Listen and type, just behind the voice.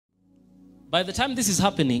By the time this is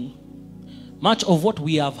happening, much of what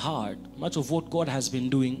we have heard, much of what God has been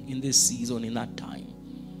doing in this season, in that time,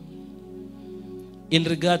 in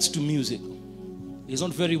regards to music, is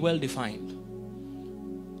not very well defined.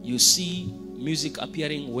 You see music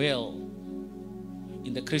appearing well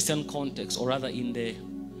in the Christian context, or rather in the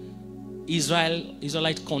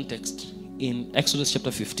Israelite context in Exodus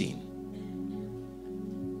chapter 15.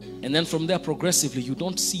 And then from there progressively you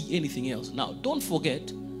don't see anything else. Now don't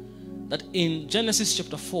forget that in Genesis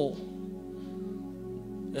chapter 4,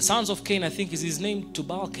 the sons of Cain, I think is his name,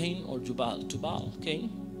 Tubal Cain or Tubal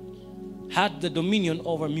Cain, had the dominion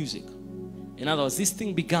over music. In other words, this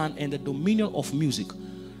thing began and the dominion of music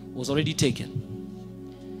was already taken.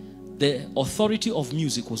 The authority of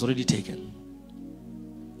music was already taken.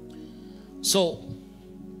 So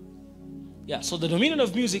the dominion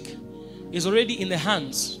of music is already in the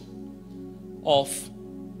hands of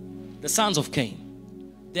the sons of Cain.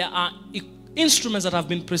 There are instruments that have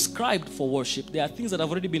been prescribed for worship. There are things that have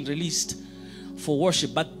already been released for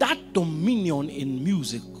worship. But that dominion in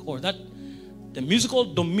music, or the musical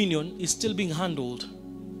dominion, is still being handled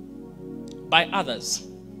by others.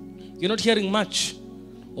 You're not hearing much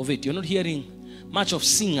of it. You're not hearing much of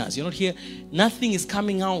singers. Nothing is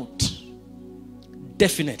coming out.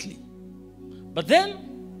 Definitely. But then,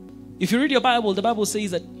 if you read your Bible, the Bible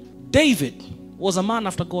says that David was a man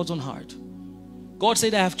after God's own heart. God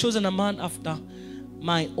said, I have chosen a man after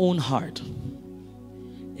my own heart.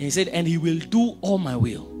 And he said, and he will do all my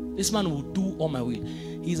will. This man will do all my will.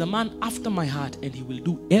 He's a man after my heart, and he will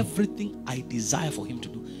do everything I desire for him to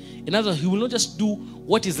do. In other words, he will not just do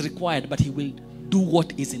what is required, but he will do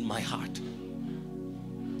what is in my heart.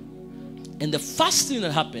 And the first thing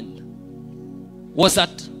that happened was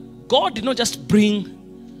that God did not just bring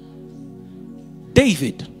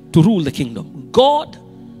David to rule the kingdom. God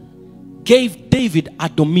gave David a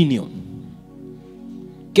dominion.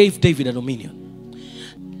 Gave David a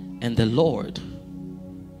dominion. And the Lord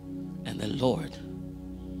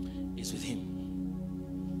is with him.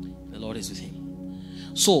 The Lord is with him.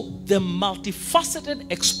 So the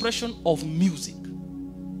multifaceted expression of music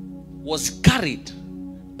was carried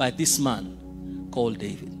by this man called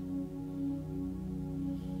David.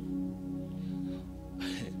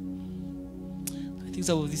 I think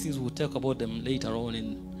some of these things we'll talk about them later on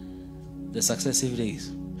in the successive days.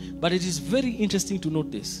 But it is very interesting to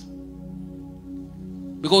note this,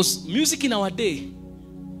 because music in our day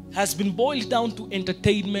has been boiled down to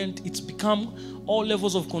entertainment. It's become all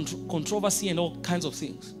levels of controversy and all kinds of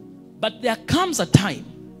things. But there comes a time,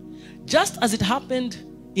 just as it happened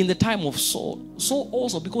in the time of Saul, so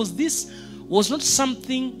also, because this was not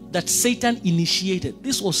something that Satan initiated.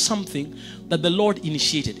 This was something that the Lord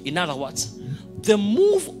initiated. In other words, the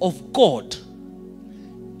move of God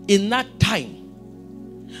in that time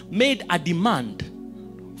made a demand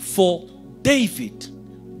for David,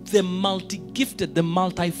 the multi-gifted, the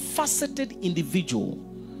multifaceted individual,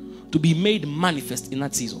 to be made manifest in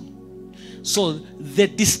that season. So the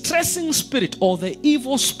distressing spirit, or the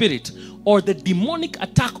evil spirit, or the demonic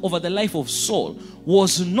attack over the life of Saul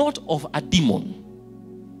was not of a demon.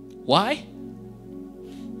 Why?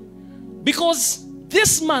 Because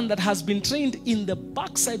this man that has been trained in the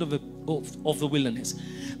backside of the wilderness,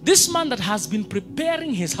 this man that has been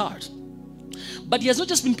preparing his heart, but he has not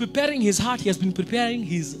just been preparing his heart, he has been preparing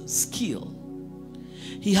his skill.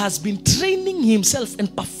 He has been training himself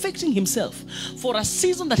and perfecting himself for a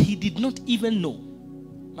season that he did not even know.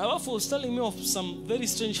 My wife was telling me of some very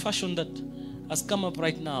strange fashion that has come up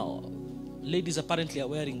right now. Ladies apparently are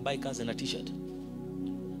wearing bikers and a t-shirt.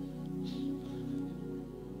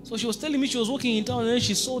 So she was telling me she was walking in town and then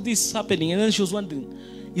she saw this happening, and then she was wondering,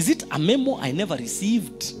 is it a memo I never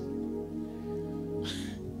received?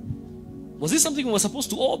 Was this something we were supposed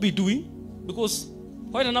to all be doing? Because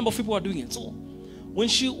quite a number of people are doing it. So when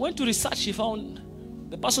she went to research, she found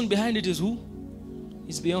the person behind it is who?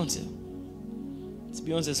 It's Beyonce. It's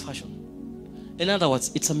Beyonce's fashion. In other words,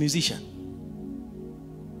 it's a musician.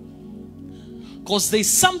 Because there's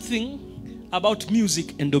something about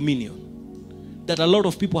music and dominion that a lot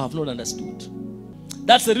of people have not understood.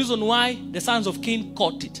 That's the reason why the sons of Cain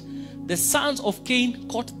caught it. The sons of Cain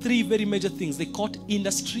caught three very major things. They caught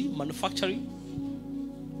industry, manufacturing.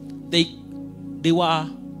 They were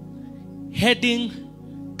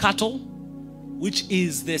heading cattle, which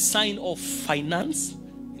is the sign of finance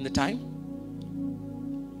in the time.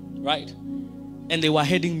 Right? And they were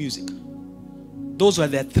heading music. Those were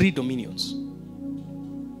their three dominions.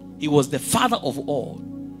 He was the father of all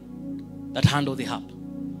that handled the harp.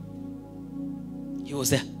 He was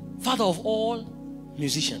the father of all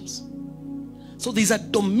musicians. So there's a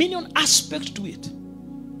dominion aspect to it.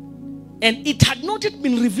 And it had not yet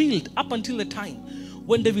been revealed up until the time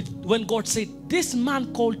when God said, this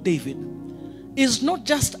man called David is not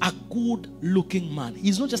just a good looking man.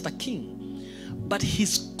 He's not just a king, but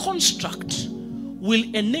his construct will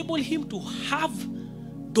enable him to have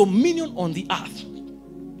dominion on the earth.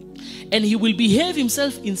 And he will behave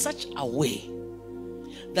himself in such a way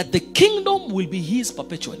that the kingdom will be his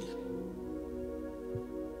perpetually.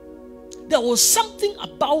 There was something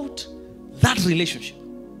about that relationship.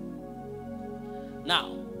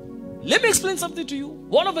 Now, let me explain something to you.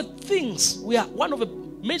 One of the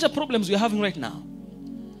major problems we are having right now.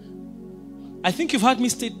 I think you've heard me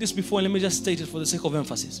state this before, and let me just state it for the sake of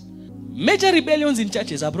emphasis. Major rebellions in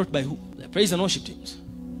churches are brought by who? The praise and worship teams.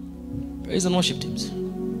 Praise and worship teams.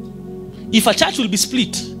 If a church will be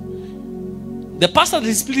split, the pastor that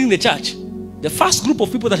is splitting the church, the first group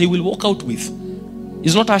of people that he will walk out with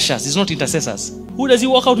is not ushers, it's not intercessors. Who does he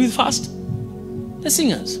walk out with first? The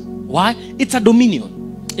singers. Why? It's a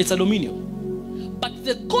dominion. It's a dominion. But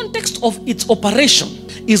the context of its operation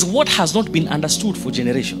is what has not been understood for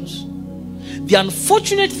generations. The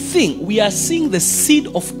unfortunate thing, we are seeing the seed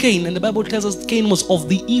of Cain, and the Bible tells us Cain was of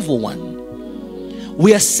the evil one.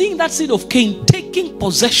 We are seeing that seed of Cain taking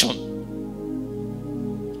possession,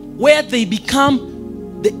 where they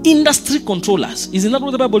become the industry controllers. Isn't that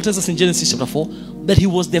what the Bible tells us in Genesis chapter 4? That he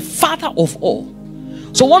was the father of all.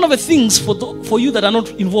 So one of the things for you that are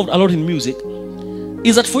not involved a lot in music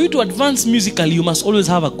is that for you to advance musically, you must always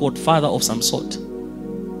have a godfather of some sort.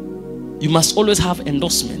 You must always have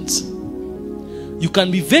endorsements. You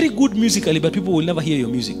can be very good musically, but people will never hear your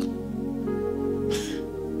music.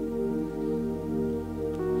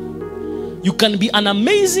 You can be an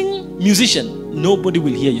amazing musician. Nobody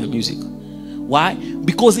will hear your music. Why?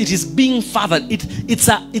 Because it is being fathered. It's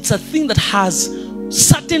a thing that has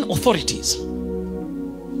certain authorities.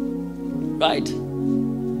 Right?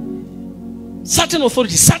 Certain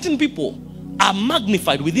authorities, certain people are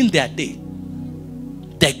magnified within their day.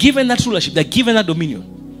 They're given that rulership. They're given that dominion.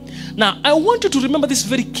 Now, I want you to remember this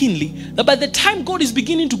very keenly, that by the time God is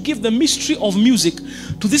beginning to give the mystery of music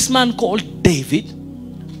to this man called David,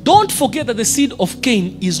 don't forget that the seed of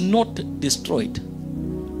Cain is not destroyed.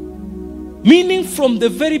 Meaning from the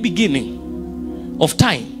very beginning of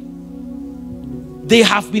time, they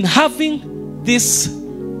have been having this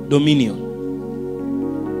dominion.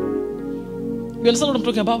 You understand what I'm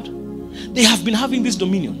talking about? They have been having this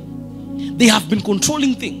dominion. They have been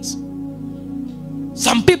controlling things.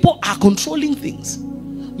 Some people are controlling things.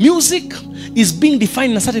 Music is being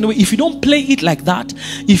defined in a certain way. If you don't play it like that,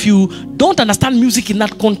 if you don't understand music in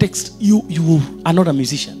that context, you are not a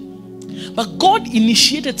musician. But God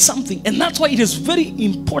initiated something, and that's why it is very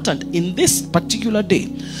important in this particular day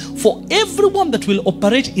for everyone that will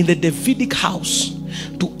operate in the Davidic house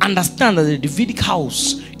to understand that the Davidic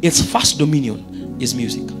house, its first dominion is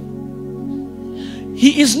music.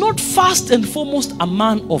 He is not first and foremost a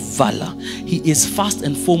man of valor. He is first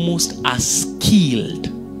and foremost a skilled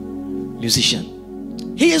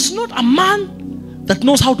musician. He is not a man that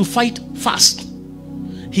knows how to fight fast.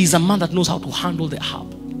 He is a man that knows how to handle the harp.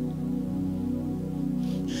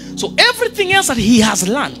 So everything else that he has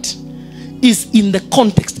learned is in the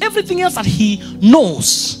context. Everything else that he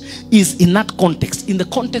knows is in that context. In the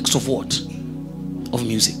context of what? Of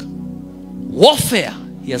music. Warfare,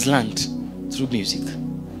 he has learned through music.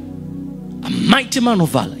 A mighty man of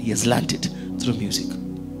valor, he has learned it through music.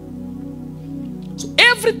 So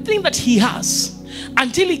everything that he has,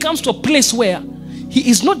 until he comes to a place where he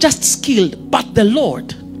is not just skilled, but the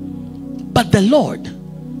Lord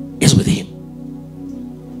is with him.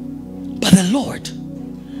 But the Lord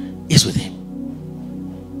is with him.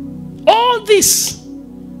 All this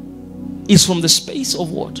is from the space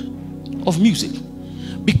of what? Of music.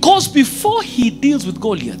 Because before he deals with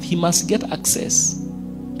Goliath, he must get access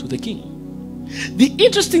to the king. The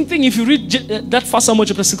interesting thing, if you read that 1 Samuel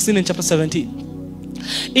chapter 16 and chapter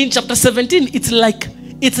 17, in chapter 17, it's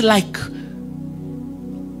like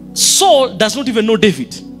Saul does not even know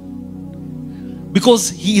David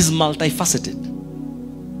because he is multifaceted.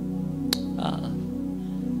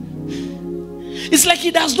 It's like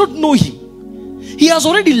he does not know him. He has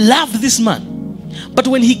already loved this man. But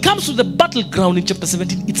when he comes to the battleground in chapter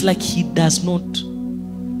 17, it's like he does not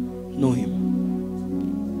know him.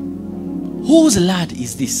 Whose lad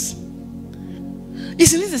is this?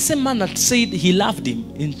 Isn't this the same man that said he loved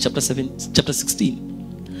him in chapter 16?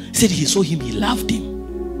 He said he saw him, he loved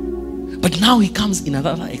him. But now he comes in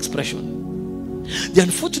another expression. The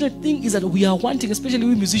unfortunate thing is that we are wanting, especially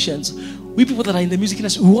we musicians, we people that are in the music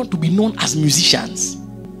industry, we want to be known as musicians.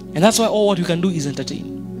 And that's why all what we can do is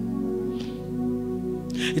entertain.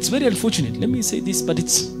 It's very unfortunate. Let me say this, but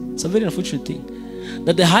it's It's a very unfortunate thing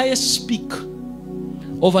that the highest speak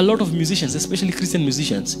of a lot of musicians, especially Christian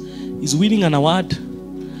musicians, is winning an award,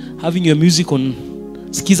 having your music on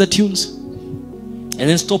skiza tunes, and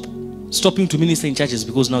then stopping to minister in churches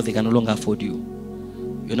because now they can no longer afford you.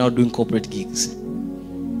 You're now doing corporate gigs.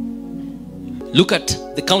 Look at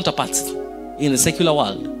the counterparts in the secular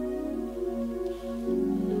world.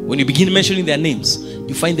 When you begin mentioning their names,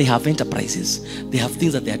 you find they have enterprises. They have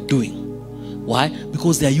things that they are doing. Why?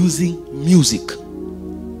 Because they are using music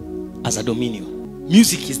as a dominion.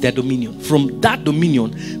 Music is their dominion. From that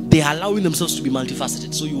dominion, they are allowing themselves to be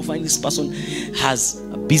multifaceted. So you will find this person has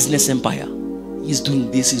a business empire. He's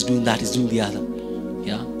doing this, he's doing that, he's doing the other.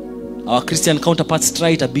 Yeah. Our Christian counterparts try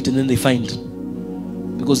it a bit and then they find,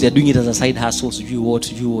 because they're doing it as a side hustle, so you what.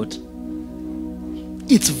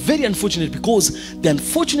 It's very unfortunate, because the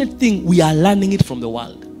unfortunate thing, we are learning it from the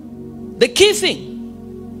world. The key thing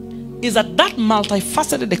is that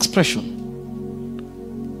multifaceted expression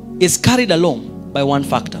is carried along by one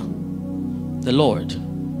factor. The Lord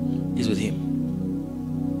is with him.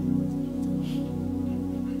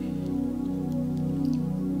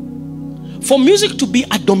 For music to be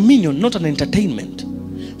a dominion, not an entertainment,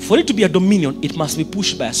 for it to be a dominion, it must be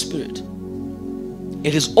pushed by a spirit.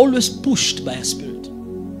 It is always pushed by a spirit.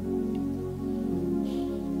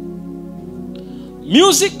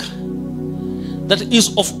 Music that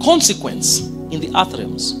is of consequence in the earth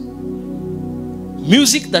realms,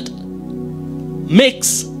 music that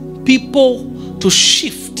makes people to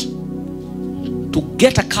shift, to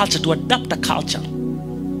get a culture, to adapt a culture,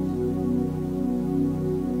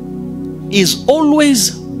 is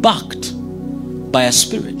always backed by a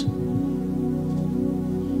spirit.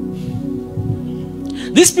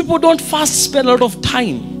 These people don't first spend a lot of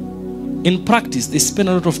time in practice. They spend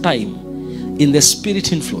a lot of time in the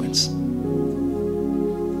spirit influence.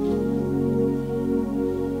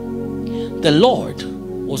 The Lord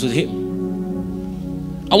was with him.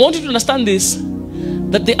 I want you to understand this,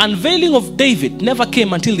 that the unveiling of David never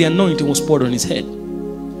came until the anointing was poured on his head.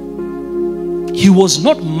 He was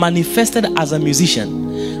not manifested as a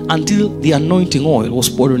musician until the anointing oil was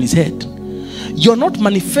poured on his head. You're not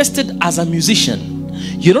manifested as a musician.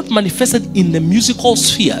 You're not manifested in the musical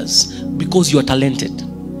spheres because you are talented.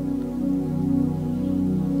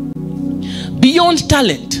 Beyond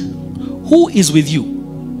talent, who is with you?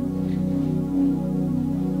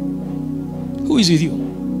 Who is with you?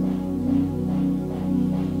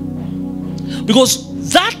 Because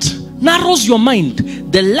that narrows your mind.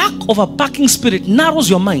 The lack of a backing spirit narrows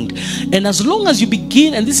your mind. And as long as you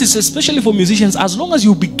begin, and this is especially for musicians, as long as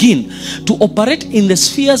you begin to operate in the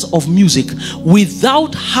spheres of music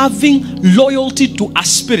without having loyalty to a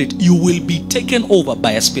spirit, you will be taken over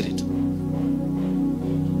by a spirit.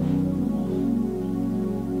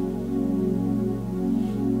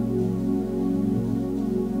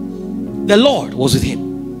 The Lord was with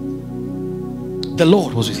him. The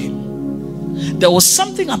Lord was with him. There was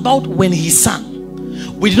something about when he sang.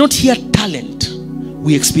 We did not hear talent.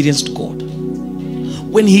 We experienced God.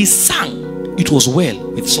 When he sang, it was well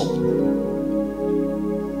with Saul.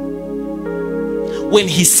 When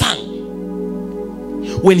he sang,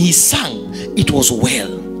 it was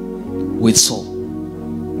well with Saul.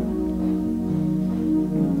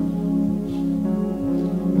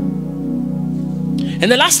 And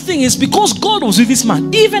the last thing is, because God was with this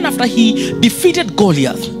man, even after he defeated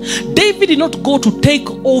Goliath, David did not go to take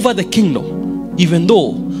over the kingdom, even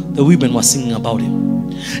though the women were singing about him.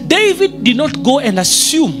 David did not go and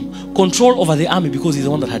assume control over the army because he's the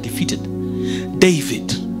one that had defeated.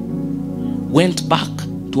 David went back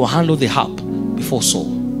to handle the harp before Saul.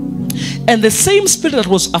 And the same spirit that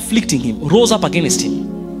was afflicting him rose up against him.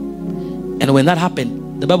 And when that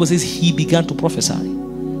happened, the Bible says he began to prophesy.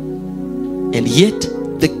 And yet,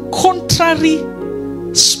 the contrary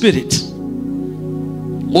spirit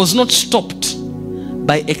was not stopped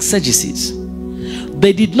by exegesis.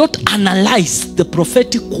 They did not analyze the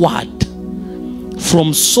prophetic word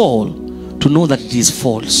from Saul to know that it is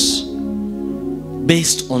false,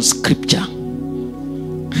 based on scripture.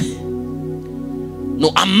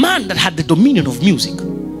 No, a man that had the dominion of music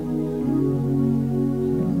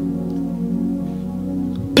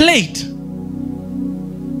played.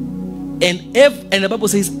 And the Bible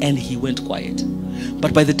says, and he went quiet.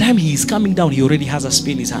 But by the time he is coming down, he already has a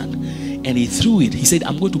spear in his hand. And he threw it. He said,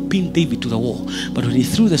 I'm going to pin David to the wall. But when he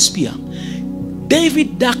threw the spear,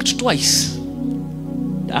 David ducked twice.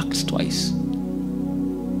 Ducked twice.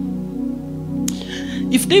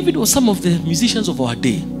 If David was some of the musicians of our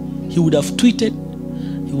day, he would have tweeted,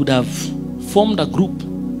 he would have formed a group,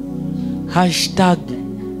 hashtag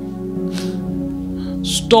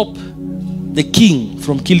stop the king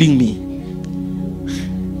from killing me.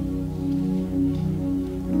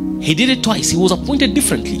 He did it twice. He was appointed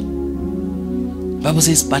differently. The Bible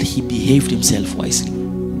says, but he behaved himself wisely.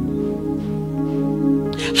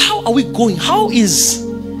 How are we going? How is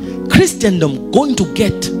Christendom going to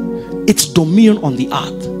get its dominion on the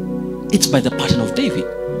earth? It's by the pattern of David.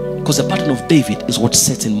 Because the pattern of David is what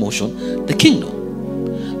sets in motion the kingdom.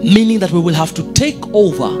 Meaning that we will have to take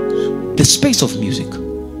over the space of music.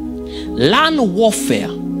 Learn warfare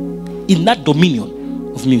in that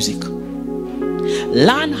dominion of music.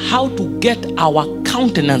 Learn how to get our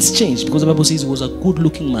countenance changed. Because the Bible says he was a good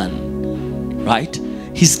looking man. Right?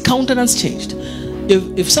 His countenance changed.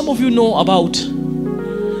 If some of you know about,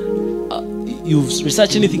 you've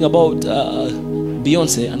researched anything about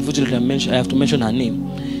Beyonce, unfortunately I have to mention her name.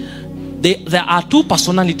 There are two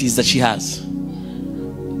personalities that she has.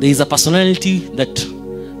 There is a personality that,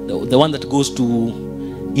 the one that goes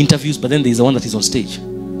to interviews, but then there is the one that is on stage. The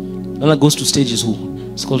one that goes to stage is who?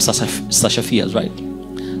 It's called Sasha Fierce, right?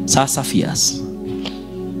 Sasha Fierce.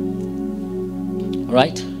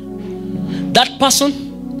 Right? That person,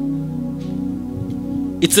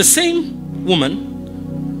 it's the same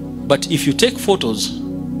woman, but if you take photos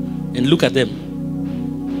and look at them,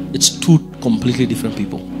 it's two completely different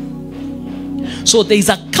people. So there is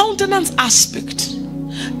a countenance aspect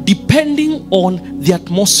depending on the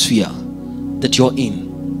atmosphere that you're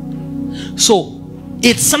in. So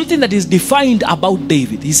it's something that is defined about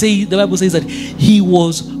David. The Bible says that he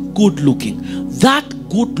was good looking. That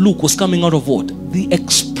good look was coming out of what? The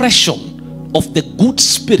expression of the good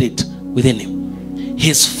spirit within him.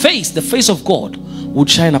 His face, the face of God, would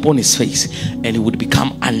shine upon his face, and he would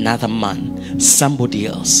become another man, somebody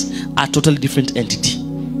else, a totally different entity.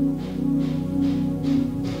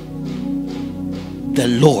 The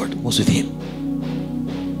Lord was with him.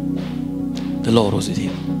 The Lord was with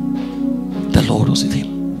him. The Lord was with him.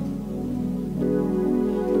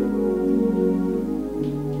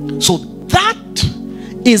 So that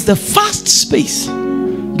is the first space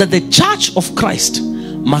that the church of Christ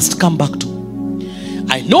must come back to.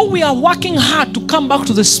 I know we are working hard to come back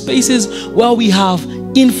to the spaces where we have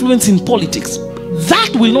influence in politics.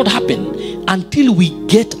 That will not happen until we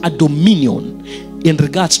get a dominion in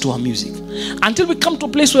regards to our music. Until we come to a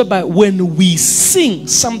place whereby when we sing,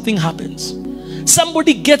 something happens.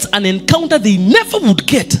 Somebody gets an encounter they never would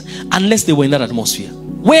get unless they were in that atmosphere.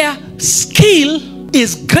 Where skill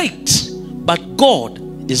is great, but God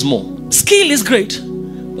is more. Skill is great,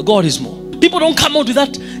 but God is more. People don't come out with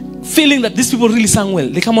that feeling that these people really sang well.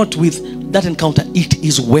 They come out with that encounter. It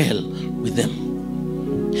is well with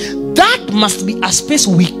them. That must be a space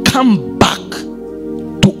we come back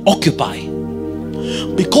to occupy.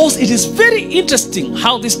 Because it is very interesting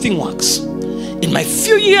how this thing works. In my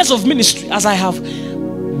few years of ministry, as I have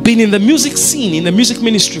been in the music scene, in the music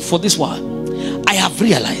ministry for this while, I have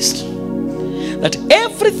realized that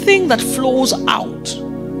everything that flows out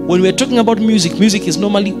when we're talking about music, music is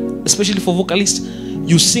normally, especially for vocalists,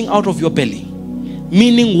 you sing out of your belly.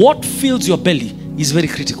 Meaning what fills your belly is very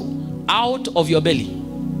critical. Out of your belly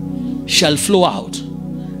shall flow out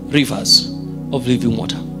rivers of living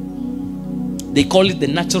water. They call it the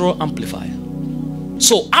natural amplifier.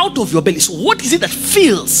 So out of your belly. So what is it that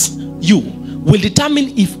fills you will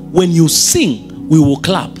determine if when you sing we will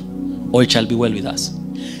clap or it shall be well with us.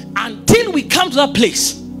 Until we come to that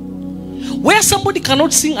place where somebody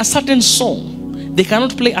cannot sing a certain song, they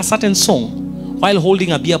cannot play a certain song while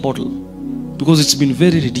holding a beer bottle, because it's been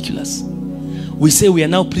very ridiculous. We say we are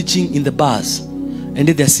now preaching in the bars and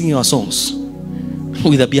then they're singing our songs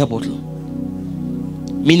with a beer bottle.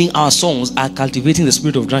 Meaning our songs are cultivating the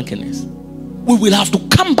spirit of drunkenness. We will have to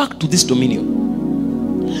come back to this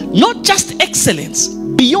dominion. Not just excellence,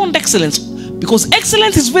 beyond excellence. Because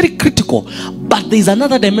excellence is very critical, but there is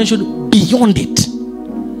another dimension beyond it.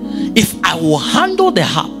 If I will handle the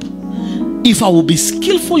harp, if I will be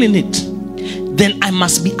skillful in it, then I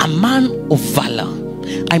must be a man of valor.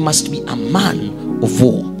 I must be a man of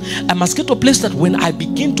war. I must get to a place that when I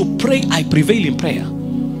begin to pray, I prevail in prayer.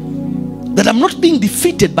 That I'm not being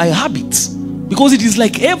defeated by habits. Because it is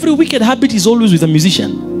like every wicked habit is always with a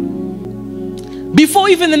musician. Before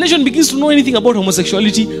even the nation begins to know anything about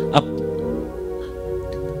homosexuality,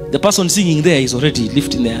 the person singing there is already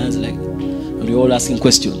lifting their hands like, and we're all asking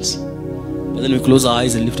questions. But then we close our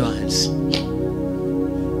eyes and lift our hands.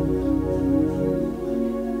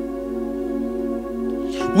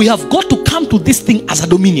 We have got to come to this thing as a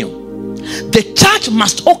dominion. The church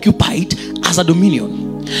must occupy it as a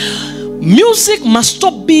dominion. Music must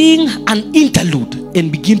stop being an interlude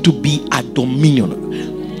and begin to be a dominion.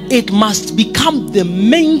 it must become the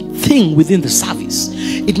main thing within the service.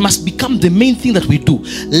 It must become the main thing that we do.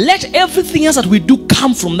 Let everything else that we do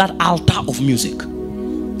come from that altar of music.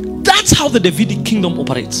 That's how the Davidic kingdom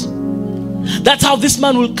operates. That's how this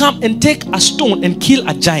man will come and take a stone and kill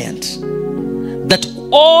a giant that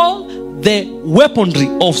all the weaponry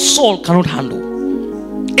of Saul cannot handle.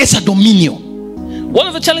 It's a dominion. One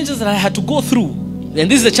of the challenges that I had to go through, and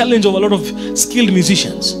this is the challenge of a lot of skilled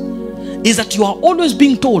musicians, is that you are always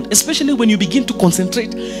being told, especially when you begin to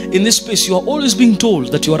concentrate in this space, you are always being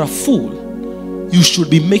told that you are a fool. You should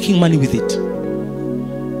be making money with it.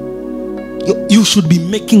 You should be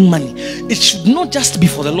making money. It should not just be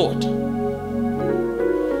for the Lord.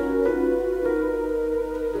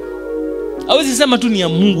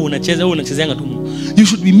 You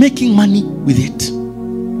should be making money with it.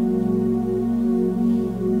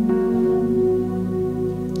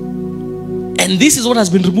 And this is what has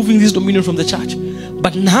been removing this dominion from the church.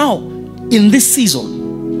 But now, in this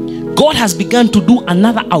season, God has begun to do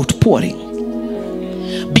another outpouring,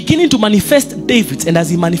 beginning to manifest David's. And as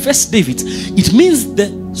he manifests David's, it means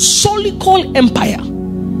the solical empire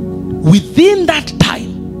within that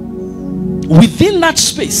time, within that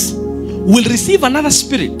space, will receive another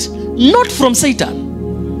spirit, not from Satan.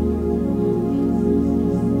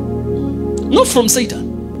 Not from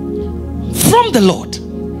Satan, from the Lord.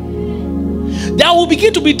 There will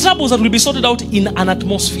begin to be troubles that will be sorted out in an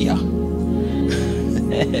atmosphere.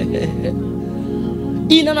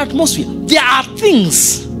 In an atmosphere. There are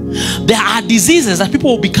things, there are diseases that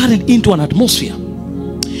people will be carried into an atmosphere.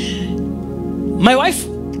 My wife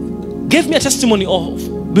gave me a testimony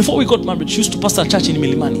of, before we got married, she used to pastor a church in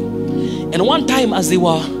Milimani. And one time as they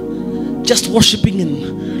were just worshiping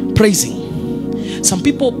and praising, some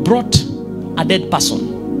people brought a dead person.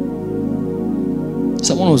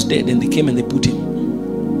 Someone was dead and they came and they put him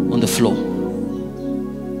on the floor.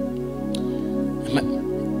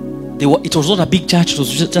 It was not a big church, it was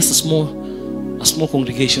just a small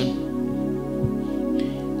congregation.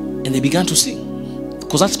 And they began to sing,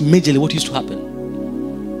 because that's majorly what used to happen.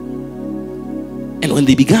 And when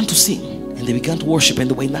they began to sing and they began to worship and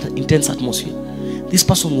they were in that intense atmosphere, this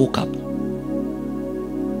person woke up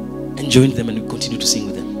and joined them and we continued to sing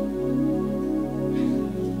with them.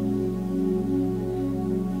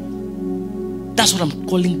 That's what I'm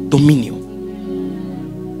calling dominion.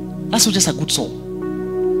 That's not just a good song.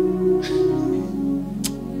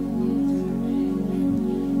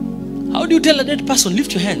 How do you tell a dead person,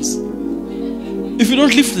 lift your hands? If you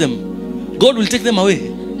don't lift them, God will take them away.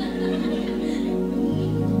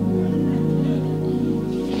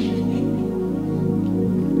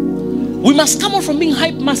 We must come out from being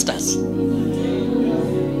hype masters.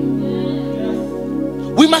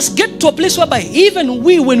 We must get to a place whereby even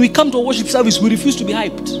we, when we come to a worship service, we refuse to be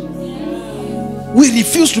hyped. We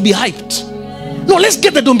refuse to be hyped. No, let's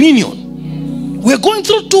get the dominion. We're going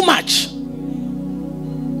through too much.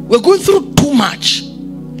 We're going through too much.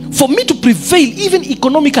 For me to prevail, even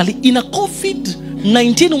economically, in a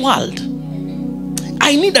COVID-19 world,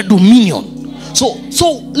 I need a dominion. So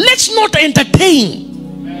let's not entertain.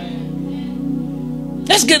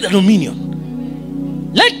 Let's get the dominion.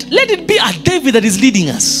 Let it be a David that is leading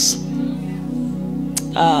us.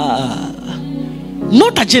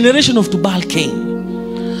 Not a generation of Tubal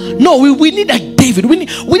Cain. No, we need a David. We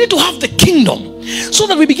need to have the kingdom. So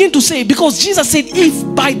that we begin to say, because Jesus said, if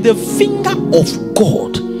by the finger of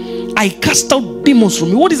God I cast out demons from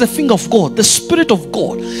you. What is the finger of God? The Spirit of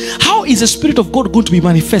God. How is the Spirit of God going to be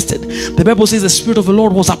manifested? The Bible says the Spirit of the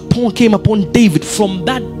Lord came upon David from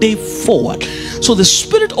that day forward. So the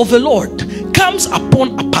Spirit of the Lord comes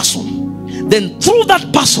upon a person. Then through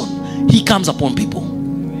that person, he comes upon people.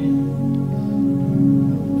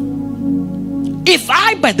 If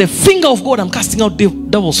I, by the finger of God, am casting out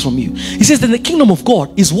devils from you, he says, then the kingdom of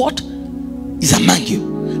God is what? Is among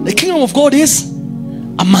you. The kingdom of God is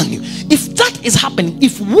among you. If that is happening,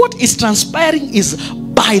 if what is transpiring is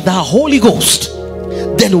by the Holy Ghost,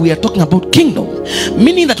 then we are talking about kingdom.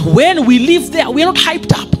 Meaning that when we live there, we are not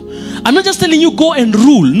hyped up. I'm not just telling you go and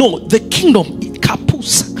rule. No, the kingdom, the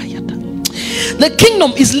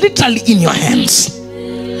kingdom is literally in your hands.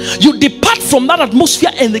 You depart from that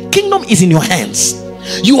atmosphere and the kingdom is in your hands.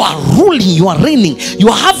 You are ruling, you are reigning, you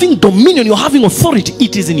are having dominion, you are having authority.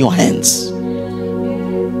 It is in your hands.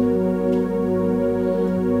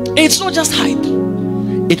 It's not just hype.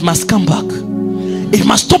 It must come back. It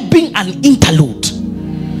must stop being an interlude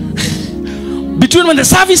between when the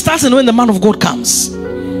service starts and when the man of God comes.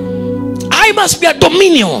 I must be a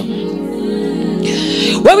dominion.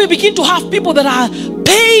 Where we begin to have people that are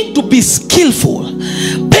paying to be skillful,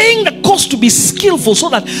 paying the caused to be skillful, so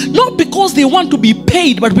that not because they want to be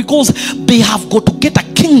paid, but because they have got to get a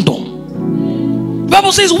kingdom. The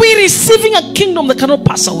Bible says we're receiving a kingdom that cannot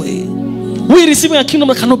pass away. We're receiving a kingdom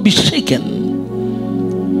that cannot be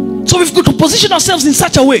shaken. So we've got to position ourselves in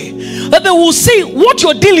such a way that they will say what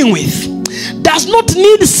you're dealing with does not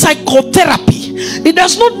need psychotherapy. It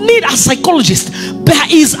does not need a psychologist. There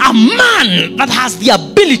is a man that has the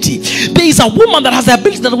ability. There is a woman that has the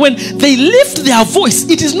ability that when they lift their voice,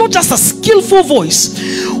 it is not just a skillful voice.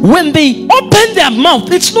 When they open their mouth,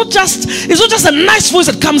 it's not just a nice voice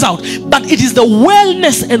that comes out, but it is the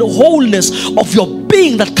wellness and wholeness of your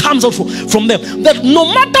being that comes out from them. That no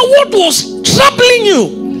matter what was troubling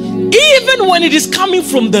you, even when it is coming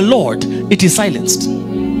from the Lord, it is silenced.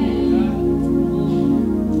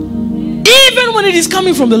 Even when it is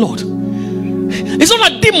coming from the Lord, it's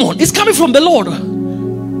not a demon, it's coming from the Lord.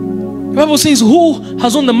 The Bible says, who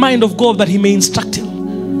has on the mind of God that he may instruct him?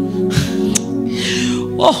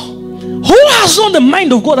 Oh, who has on the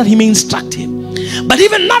mind of God that he may instruct him? But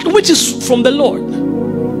even that which is from the Lord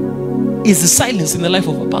is the silence in the life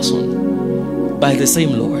of a person by the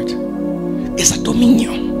same Lord. It's a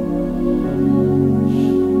dominion.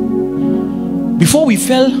 Before we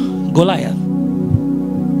fell Goliath,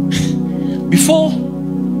 before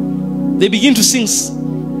they begin to sing,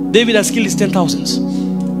 David has killed his 10,000s.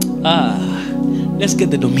 Let's get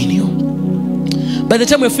the dominion. By the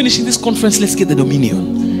time we're finishing this conference, let's get the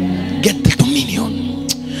dominion. Get the dominion.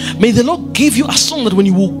 May the Lord give you a song that when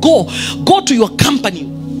you will go to your company,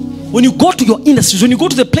 when you go to your industries, when you go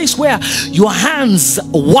to the place where your hands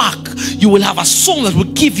work, you will have a song that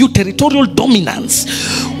will give you territorial dominance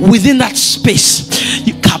within that space.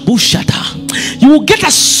 You will get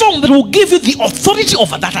a song that will give you the authority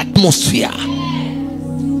over that atmosphere.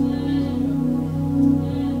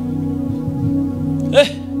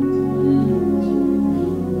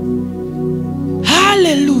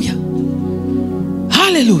 Hallelujah.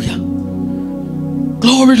 Hallelujah.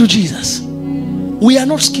 Glory to Jesus. We are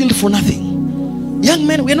not skilled for nothing. Young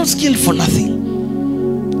men, we are not skilled for nothing.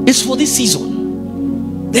 It's for this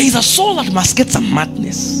season. There is a soul that must get some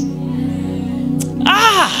madness.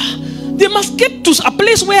 They must get to a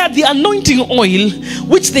place where the anointing oil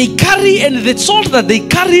which they carry and the salt that they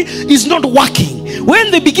carry is not working.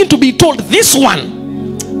 When they begin to be told, this one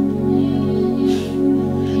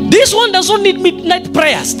does not need midnight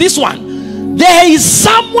prayers. This one, there is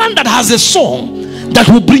someone that has a song that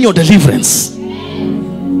will bring your deliverance.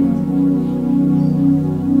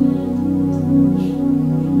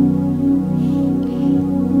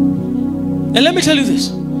 And let me tell you this,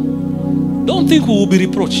 don't think we will be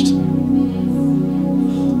reproached.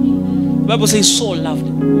 The Bible says Saul loved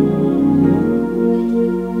him.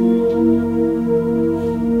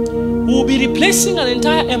 We will be replacing an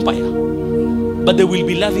entire empire, but they will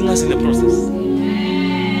be loving us in the process.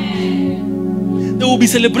 They will be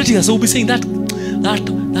celebrating us. They will be saying that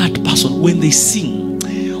person, when they sing,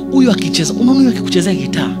 huyu akicheza, unaona akikuchezea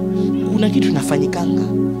gitaa, kuna kitu inafanyikanga.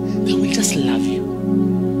 They will just love you.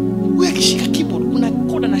 Huyu akishika keyboard, kuna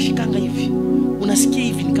koda na shikanga hivi, unasikia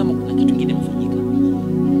hivi ni kama kuna kitu kingine mfanyika.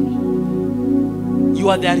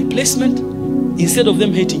 You are their replacement instead of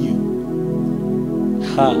them hating you.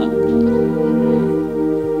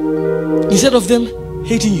 Instead of them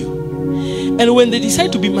hating you. And when they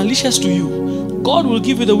decide to be malicious to you, God will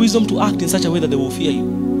give you the wisdom to act in such a way that they will fear you.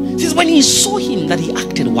 This is when he saw him that he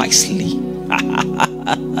acted wisely.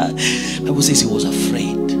 The Bible says he was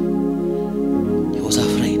afraid. He was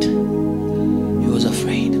afraid. He was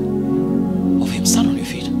afraid of him. Stand on your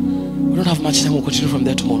feet. We don't have much time. We'll continue from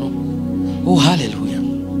there tomorrow. Oh, hallelujah.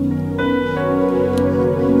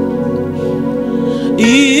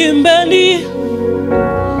 Imbeni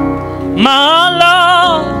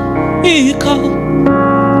malaika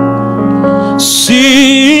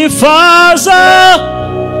sifa za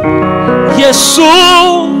Yesu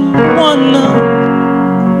mwana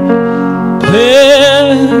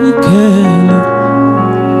pekee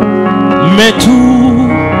metukuka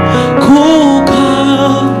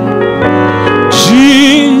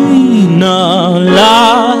jina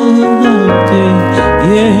lake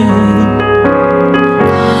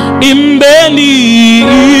imbeni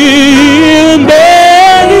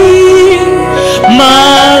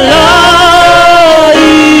malaika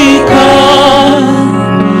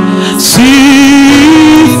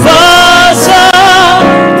sifa za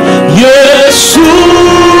Yesu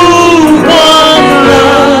mwana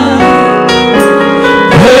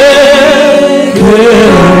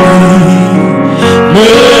pekee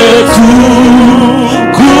metukuka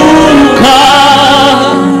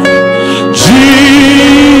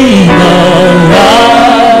jina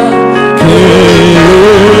lake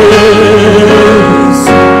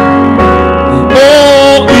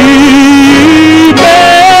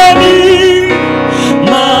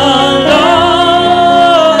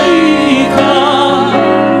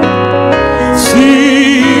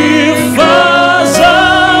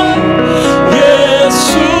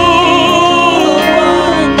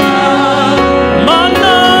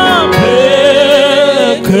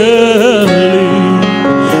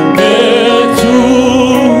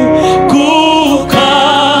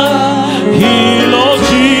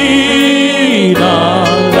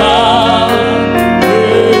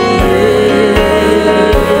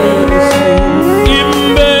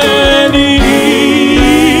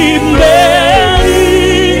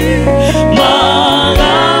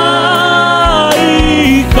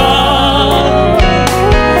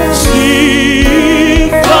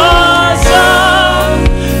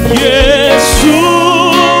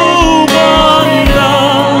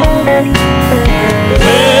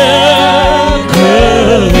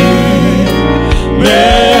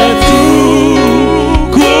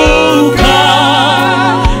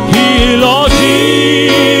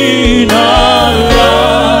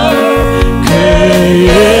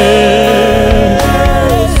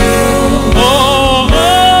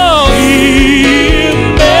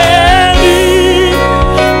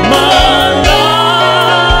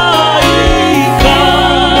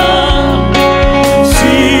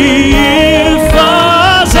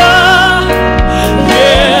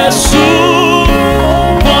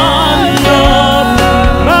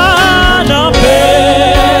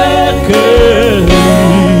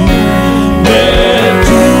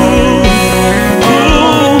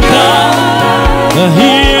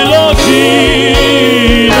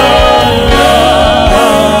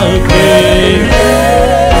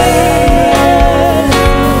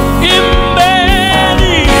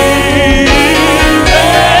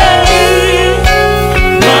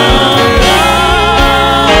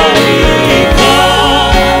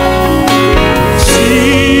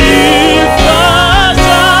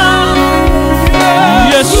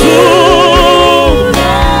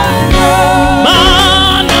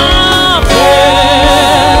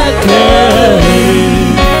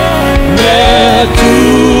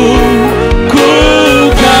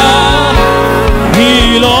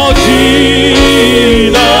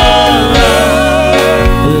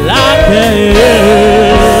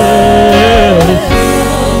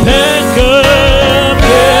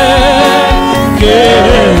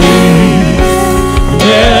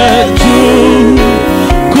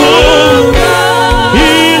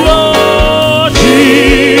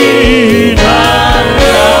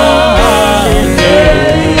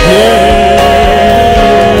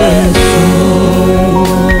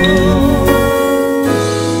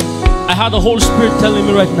Holy Spirit telling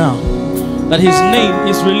me right now that His name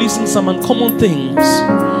is releasing some uncommon things,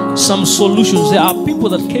 some solutions. There are people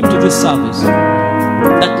that came to this service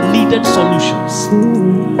that needed solutions.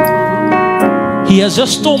 He has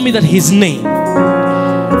just told me that His name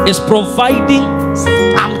is providing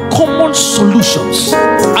uncommon solutions.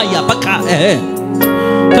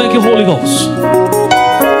 Thank you, Holy Ghost.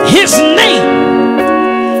 His name,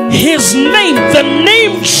 the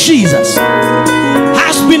name Jesus,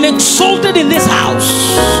 has been exalted in this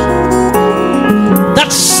house.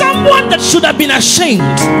 That someone that should have been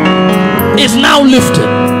ashamed is now lifted.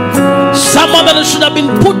 Someone that should have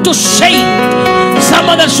been put to shame,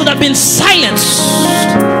 someone that should have been silenced.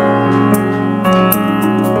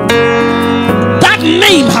 That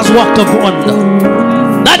name has worked a wonder.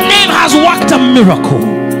 That name has worked a miracle.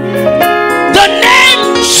 The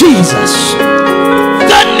name Jesus.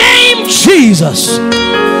 The name Jesus.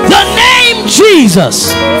 The name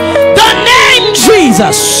Jesus. The name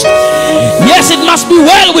Jesus. Yes, it must be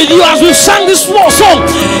well with you. As we sang this song,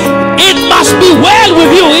 it must be well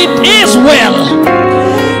with you. It is well.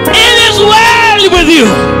 It is well with you.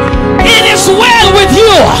 It is well with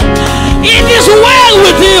you. It is well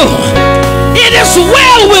with you. It is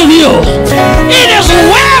well with you. It is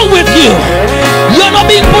well with you. You're not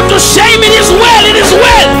being put to shame. It is well. It is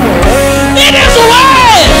well. It is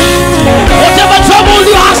well. Whatever trouble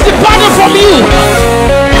you has departed from you.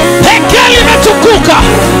 Pekeli metukuka.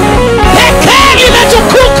 Pekeli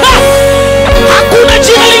metukuka. Hakuna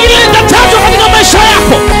jina lingine litatajwa katika maisha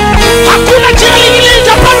yako. Hakuna jina lingine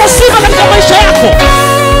litapata sifa katika maisha yako.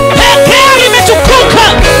 Pekeli metukuka.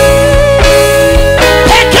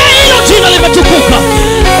 Pekeli jina limetukuka.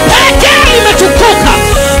 Pekeli metukuka.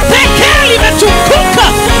 Pekeli metukuka.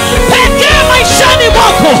 Pekeli maishani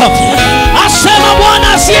mwako. Asema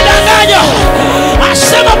Bwana asiyedanganya.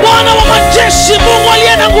 Asema Bwana wa majeshi, Mungu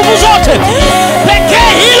aliye na nguvu zote.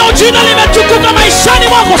 Pekee hilo jina limetukuka maishani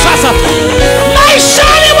mwako sasa.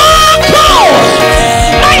 Maishani mwako.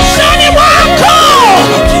 Maishani mwako.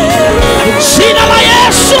 Jina la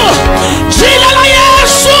Yesu. Jina la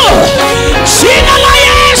Yesu. Jina la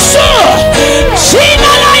Yesu.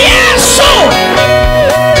 Jina la Yesu.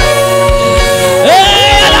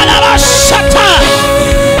 Shata.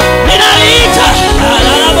 Inaita.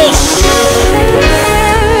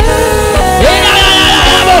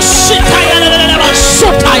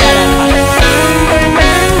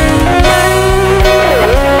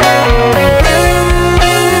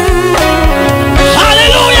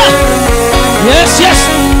 Hallelujah. Yes, yes.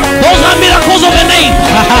 Those are miracles of the name.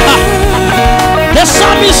 The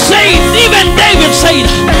psalmist said, even David said,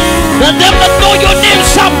 that them that know your name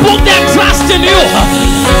shall put their trust in you.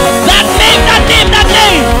 That name, that name, that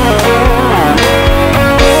name.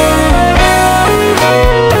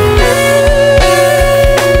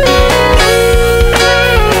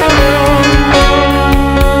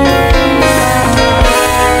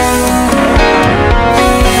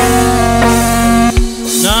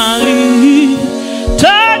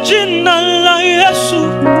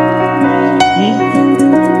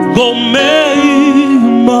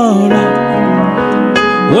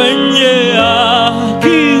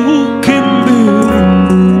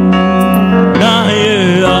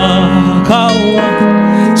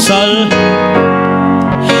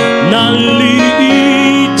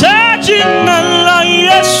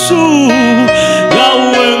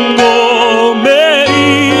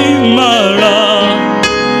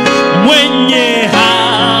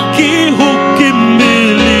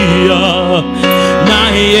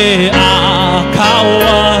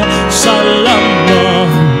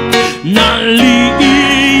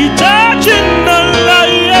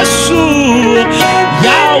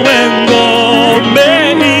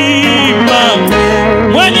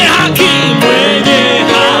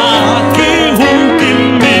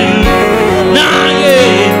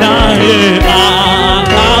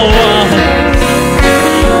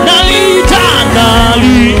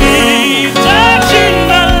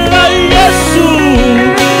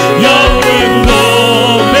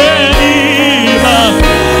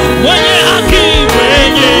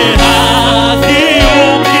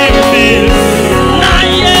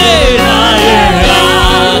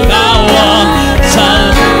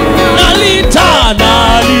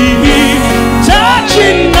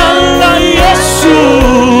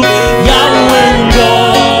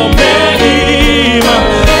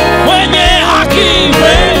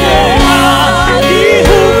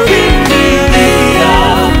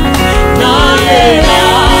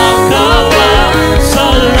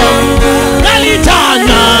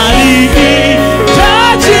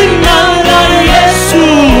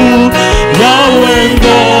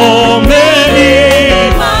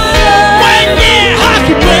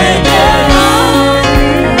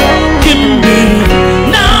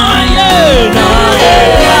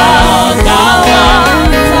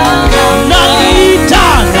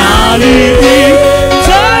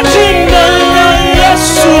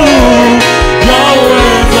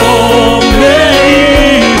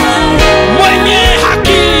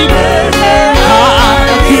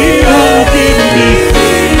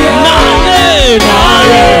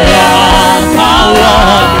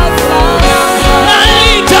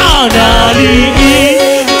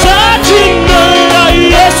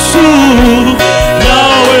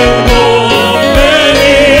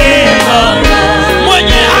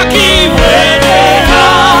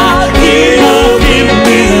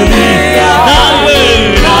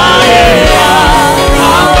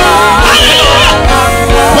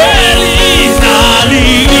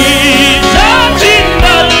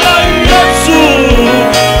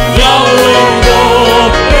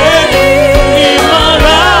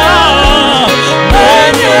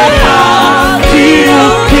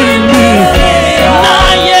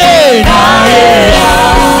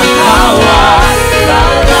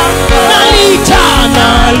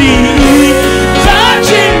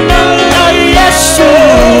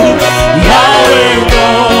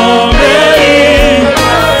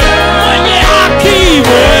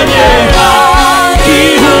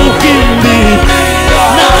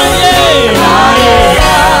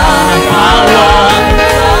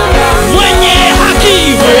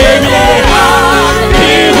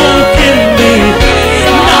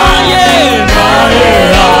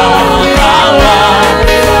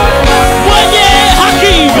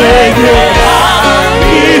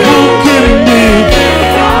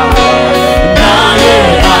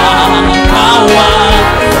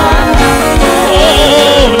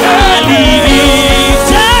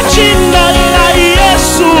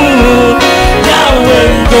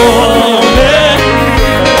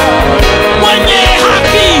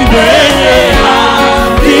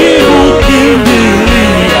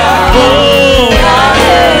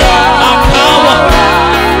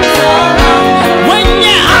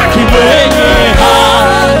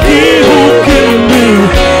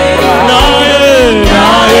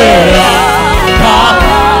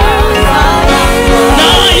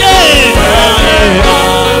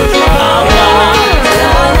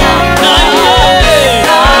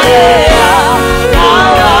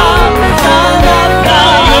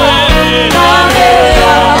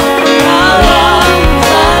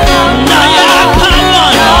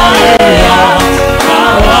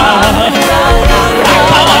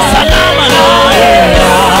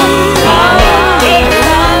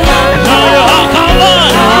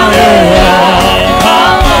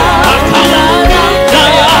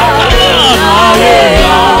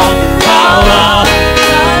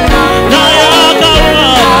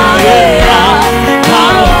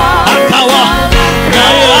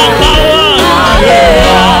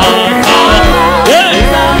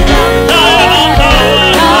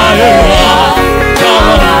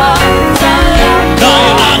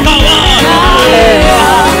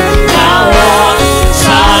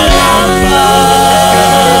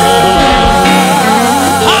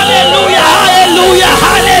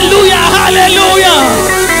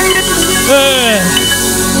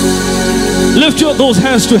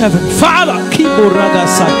 hands to heaven. Father,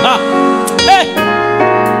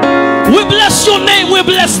 we bless your name. We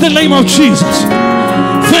bless the name of Jesus.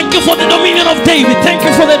 Thank you for the dominion of David. Thank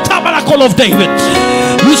you for the tabernacle of David.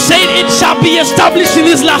 You said it shall be established in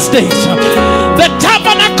these last days. The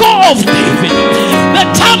tabernacle of David. The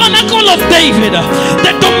tabernacle of David.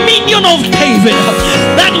 The dominion of David.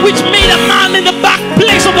 That which made a man in the back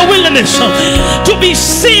place of the wilderness to be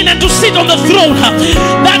seen and to sit on the throne.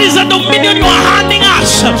 That is the dominion you are handing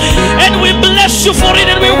us. And we bless you for it,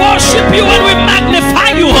 and we worship you, and we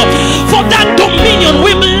magnify you for that dominion.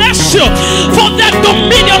 We bless you for that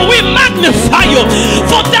dominion. We magnify you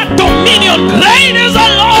for that dominion. Great is the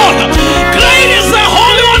Lord. Great is the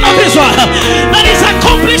Holy One of Israel that is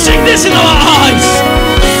accomplishing this in our eyes.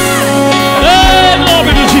 Hey,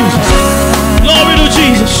 glory to Jesus. Glory to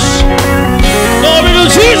Jesus. Glory to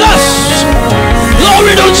Jesus.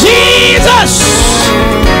 Glory to Jesus.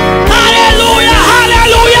 Hallelujah.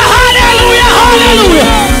 Hallelujah. Hallelujah. Hallelujah.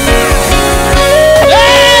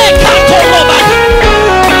 Hey, Katoroba.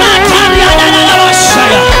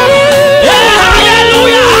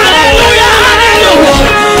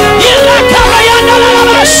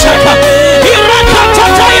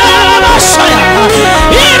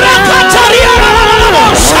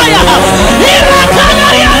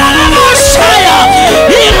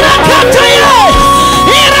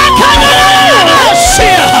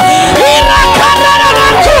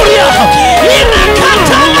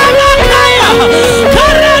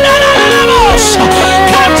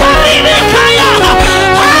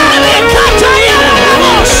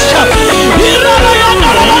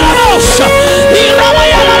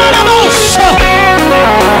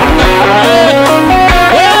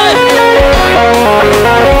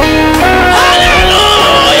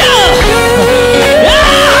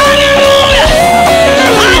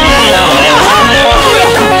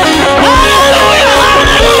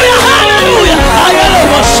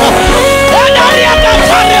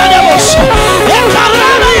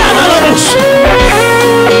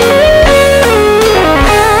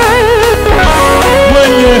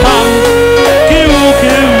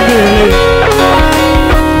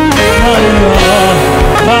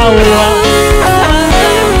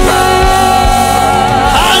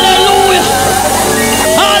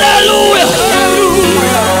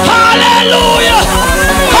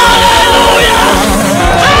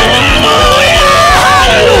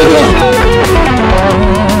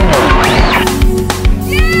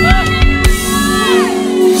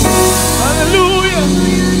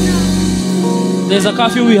 There's a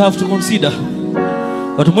curfew we have to consider.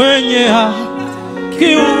 But mwenye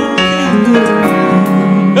haki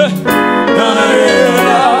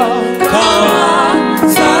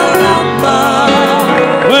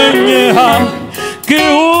mwenye haki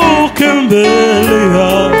ukimbilia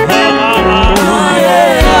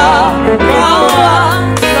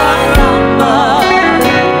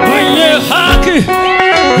mwenye haki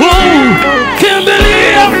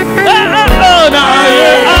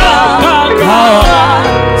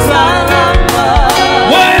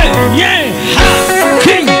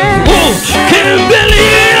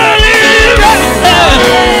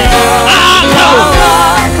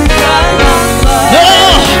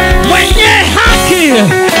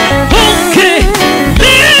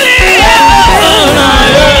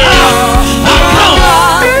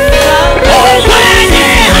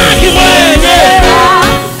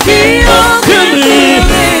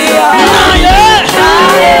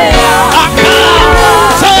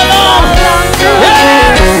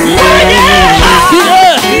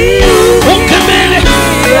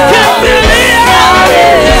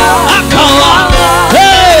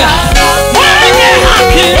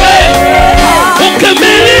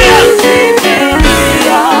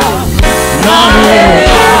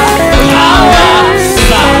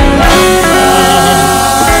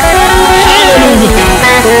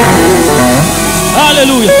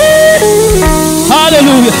Hallelujah.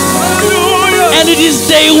 Hallelujah. And it is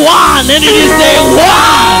day one. And it is day one.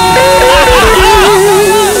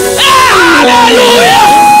 Hallelujah.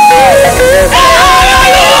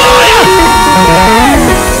 Hallelujah.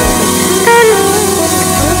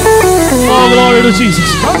 Oh, glory to Jesus.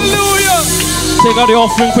 Hallelujah. Take out the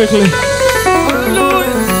offering quickly.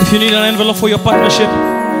 Hallelujah. If you need an envelope for your partnership.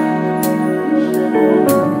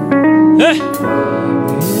 Hey.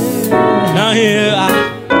 Now here I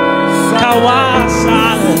Kawasa.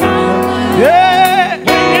 Yeah.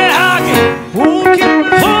 Who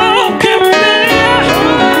can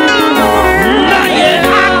now here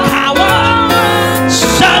I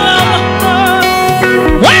Kawasa.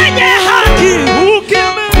 When you haki, who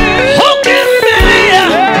can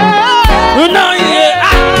now here I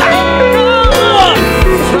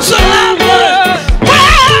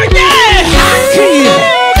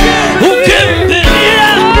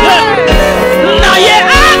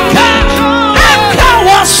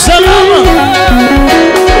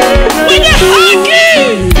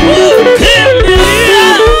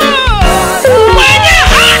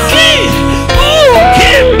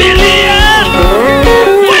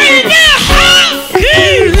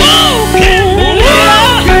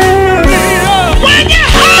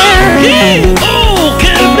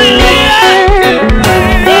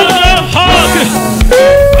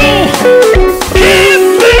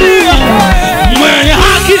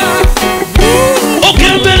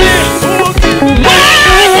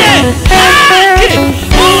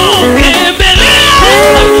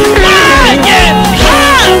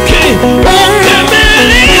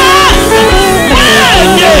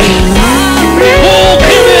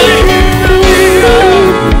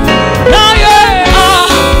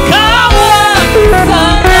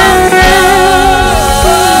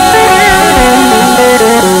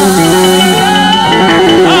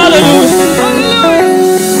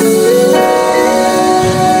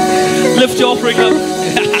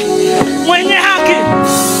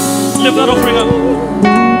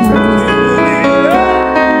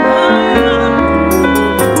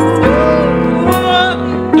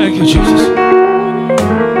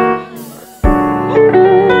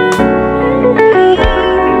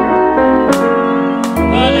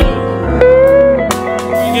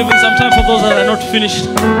some time for those that are not finished.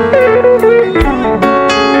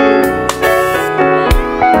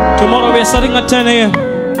 Tomorrow we are starting at 10 a.m.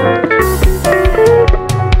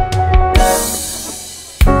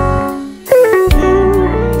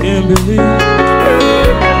 Can't believe it.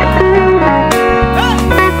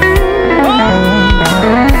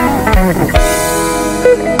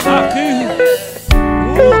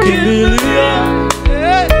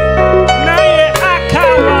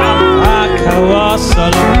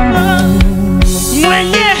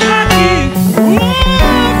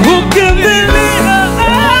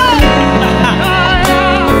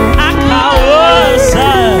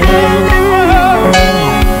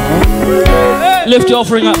 Lift your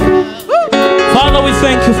offering up. Father, we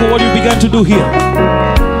thank you for what you began to do here.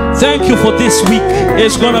 Thank you for this week.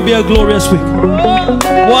 It's going to be a glorious week.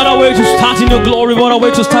 What a way to start in your glory. What a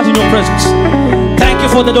way to start in your presence. Thank you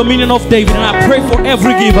for the dominion of David. And I pray for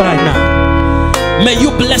every giver right now. May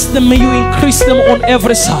you bless them. May you increase them on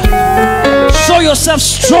every side. Show yourself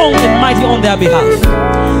strong and mighty on their behalf.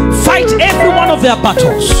 Fight every one of their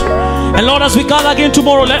battles. And Lord, as we gather again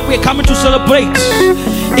tomorrow, we're coming to celebrate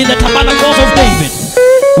in the tabernacles of David.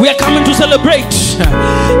 We are coming to celebrate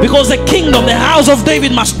because the kingdom, the house of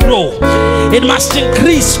David must grow. It must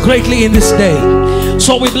increase greatly in this day.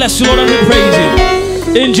 So we bless you, Lord, and we praise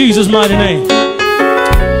you in Jesus' mighty name.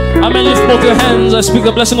 Amen. Lift both your hands. I speak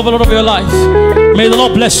the blessing of the Lord over your life. May the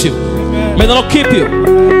Lord bless you. May the Lord keep you.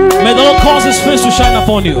 May the Lord cause his face to shine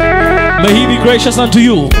upon you. May he be gracious unto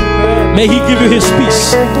you. May he give you his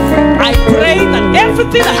peace. I pray that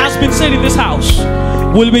everything that has been said in this house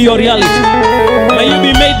will be your reality. May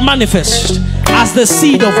you be made manifest as the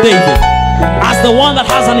seed of David, as the one that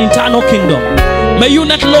has an eternal kingdom. May you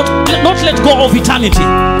not let go of eternity.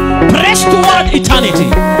 Press toward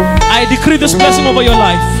eternity. I decree this blessing over your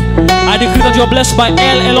life. I decree that you are blessed by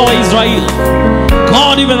El Eloi Israel,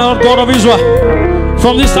 God, even our God of Israel,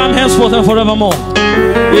 from this time henceforth and forevermore.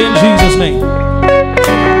 In Jesus' name.